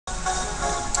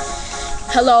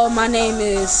Hello, my name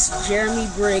is Jeremy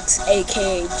Briggs,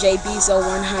 aka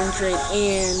JBzo100,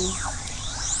 and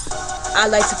I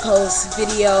like to post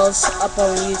videos up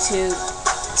on YouTube.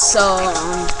 So,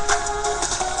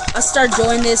 I started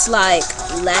doing this like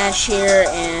last year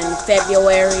in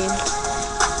February.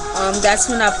 That's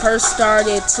when I first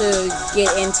started to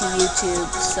get into YouTube.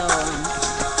 So,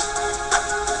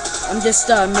 I'm just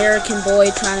an American boy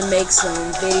trying to make some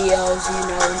videos,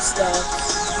 and stuff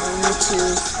on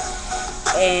YouTube.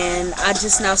 And I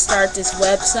just now start this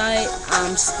website.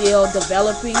 I'm still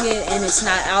developing it and it's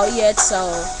not out yet,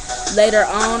 so later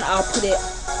on I'll put it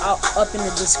up in the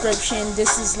description.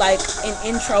 This is like an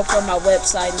intro for my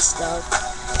website and stuff.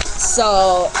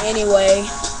 So anyway,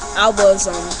 I'm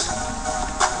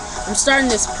starting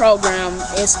this program.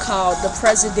 It's called the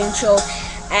Presidential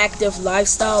Active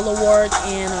Lifestyle Award,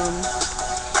 and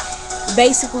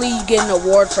basically you get an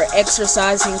award for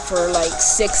exercising for like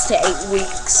 6 to 8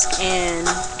 weeks, and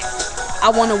I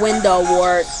want to win the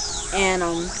award. And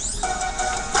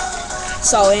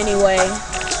so anyway,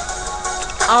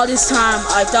 all this time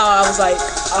I thought I was like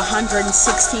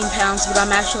 116 pounds, but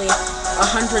I'm actually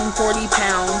 140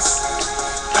 pounds.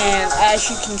 And as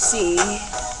you can see,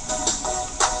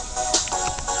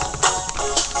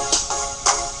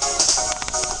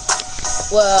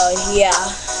 well, yeah,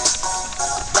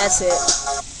 that's it.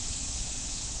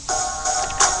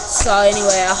 So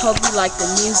anyway, I hope you like the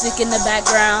music in the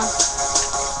background.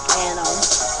 And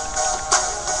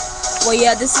well,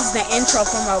 yeah, this is the intro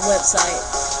for my website.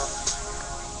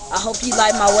 I hope you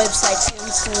like my website too,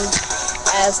 soon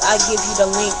as I give you the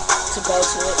link to go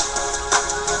to it.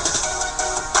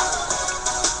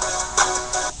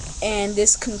 And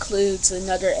this concludes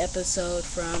another episode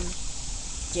from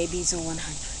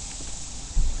JBzo100.